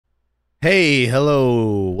Hey,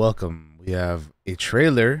 hello, welcome. We have a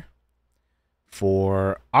trailer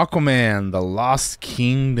for Aquaman, The Lost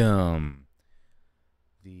Kingdom,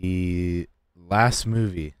 the last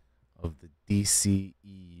movie of the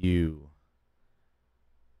DCEU.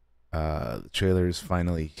 The trailer is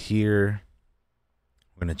finally here.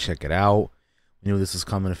 We're gonna check it out. We knew this was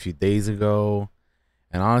coming a few days ago,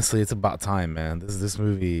 and honestly, it's about time, man. This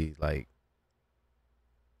movie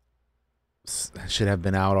should have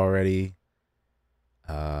been out already.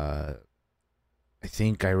 I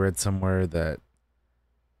think I read somewhere that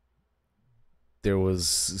they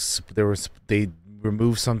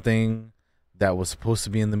removed something that was supposed to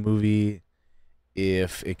be in the movie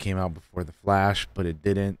if it came out before the Flash, but it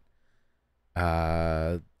didn't.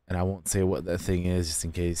 And I won't say what that thing is, just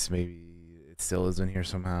in case maybe it still is in here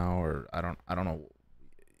somehow, or I don't know.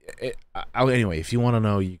 Anyway, if you want to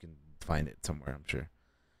know, you can find it somewhere, I'm sure.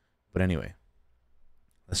 But anyway,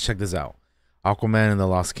 let's check this out. Aquaman and the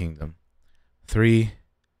Lost Kingdom. 3,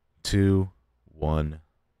 2, 1,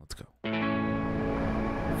 let's go.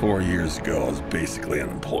 4 years ago, I was basically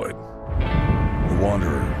unemployed. A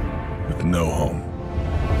wanderer with no home.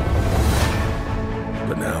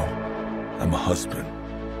 But now, I'm a husband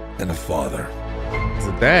and a father. Is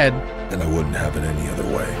it dad? And I wouldn't have it any other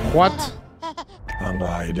way. What? I don't know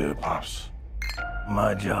how you did it, Pops.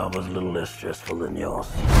 My job was a little less stressful than yours.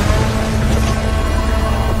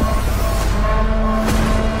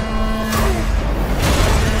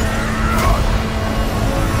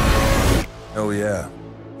 Oh yeah,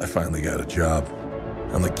 I finally got a job.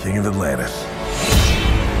 I'm the king of Atlantis.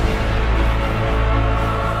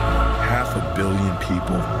 500 million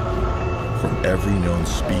people from every known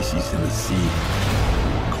species in the sea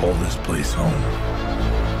call this place home.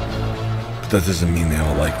 But that doesn't mean they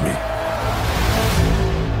all like me.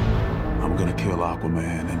 I'm gonna kill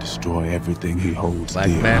Aquaman and destroy everything he holds Black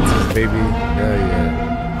dear. Manta, baby.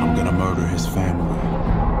 Yeah. I'm gonna murder his family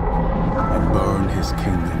and burn his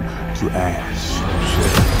kingdom to ash.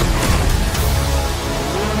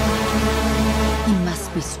 He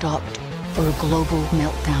must be stopped, or a global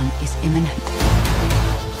meltdown is imminent.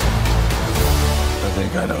 I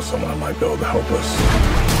think I know someone who might be able to help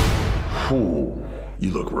us. Ooh,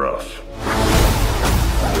 you look rough.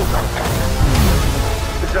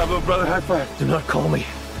 Good job, little brother. High five. Do not call me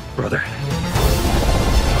brother.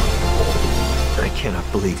 I cannot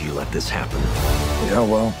believe you let this happen. Yeah,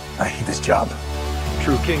 well, I hate this job.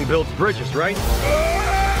 True king builds bridges, right?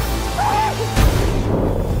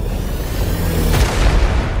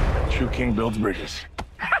 True king builds bridges.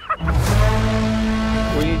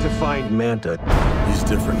 We need to find Manta. He's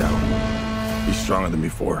different now. He's stronger than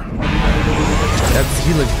before. He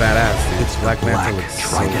looks badass, dude. It's Black Manta Black looks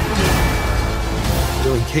Dragon. so good.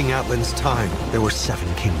 During King Atlan's time, there were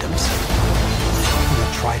 7 kingdoms. The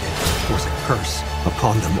trident was a curse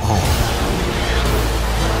upon them all.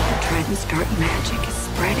 The Trident's dark magic is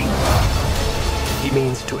spreading. He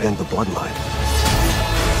means to end the bloodline.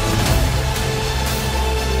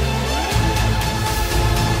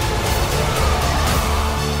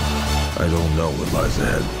 I don't know what lies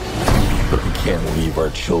ahead, but we can't leave our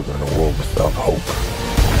children in a world without hope.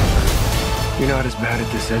 You're not as bad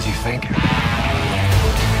at this as you think.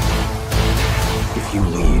 If you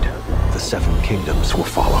lead, the 7 kingdoms will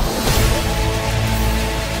follow.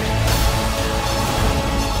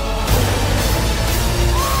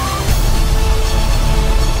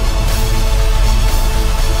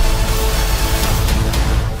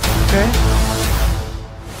 Okay.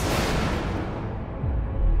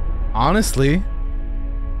 Honestly,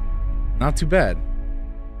 not too bad.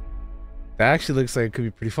 That actually looks like it could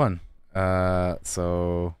be pretty fun.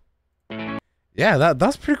 So yeah,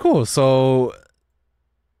 that's pretty cool. So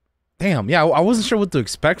damn, yeah, I wasn't sure what to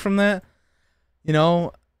expect from that,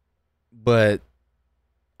 but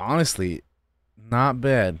honestly, not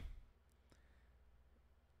bad.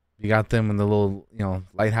 You got them in the little,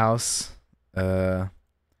 lighthouse.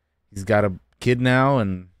 He's got a kid now,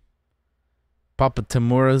 and Papa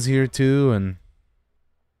Tamura's here too, and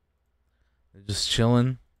they're just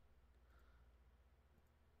chilling.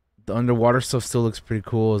 The underwater stuff still looks pretty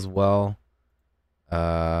cool as well.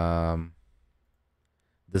 The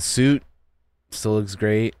suit still looks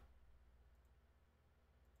great.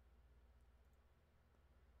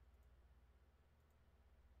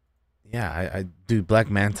 Yeah, I dude, Black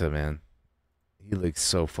Manta, man. He looks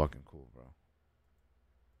so fucking cool, bro.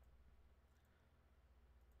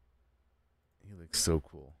 He looks so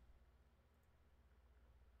cool.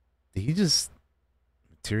 Did he just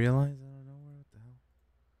materialize out of nowhere? What the hell?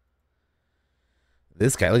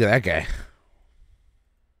 This guy, look at that guy.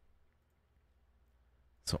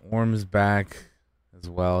 So Orm is back as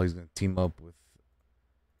well. He's gonna team up with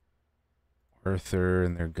Arthur,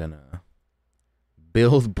 and they're gonna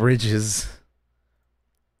build bridges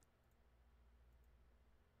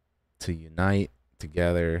to unite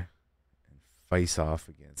together and face off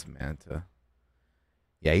against Manta.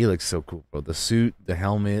 Yeah, he looks so cool, bro. The suit, the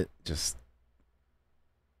helmet, just,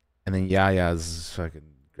 and then Yaya's fucking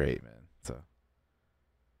great, man. So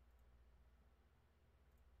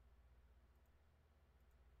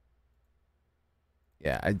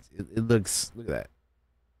yeah, it looks, look at that.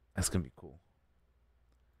 That's gonna be cool.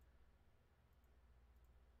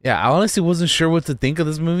 Yeah, I honestly wasn't sure what to think of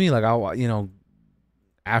this movie. Like,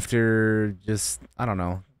 after just, I don't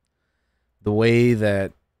know, the way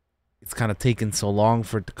that it's kind of taken so long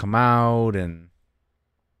for it to come out, and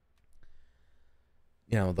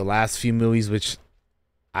the last few movies, which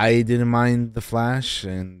I didn't mind the Flash,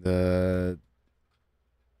 and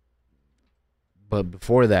but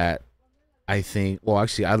before that, I think, well,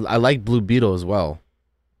 actually, I like Blue Beetle as well,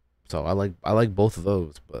 so I like both of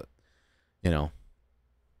those, but you know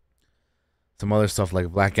some other stuff like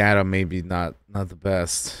Black Adam maybe not the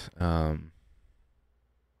best,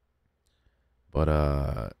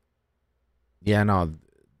 but yeah, no,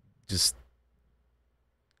 just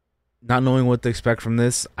not knowing what to expect from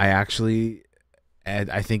this, I think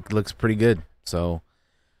looks pretty good. So,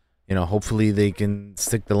 hopefully they can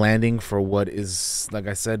stick the landing for what is, like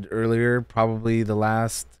I said earlier, probably the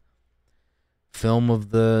last film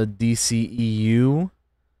of the DCEU.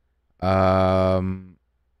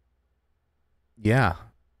 Yeah.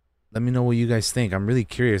 Let me know what you guys think. I'm really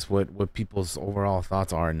curious what people's overall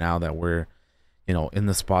thoughts are now that we're, in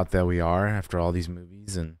the spot that we are after all these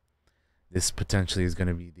movies, and this potentially is going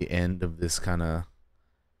to be the end of this kind of,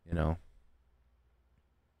 you know,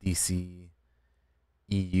 DC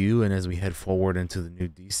EU, and as we head forward into the new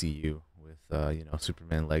DCU with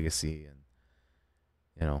Superman Legacy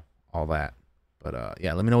and all that. But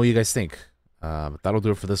yeah, let me know what you guys think. But that'll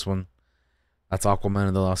do it for this one. That's Aquaman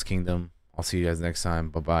and the Lost Kingdom. I'll see you guys next time.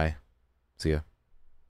 Bye bye. See ya.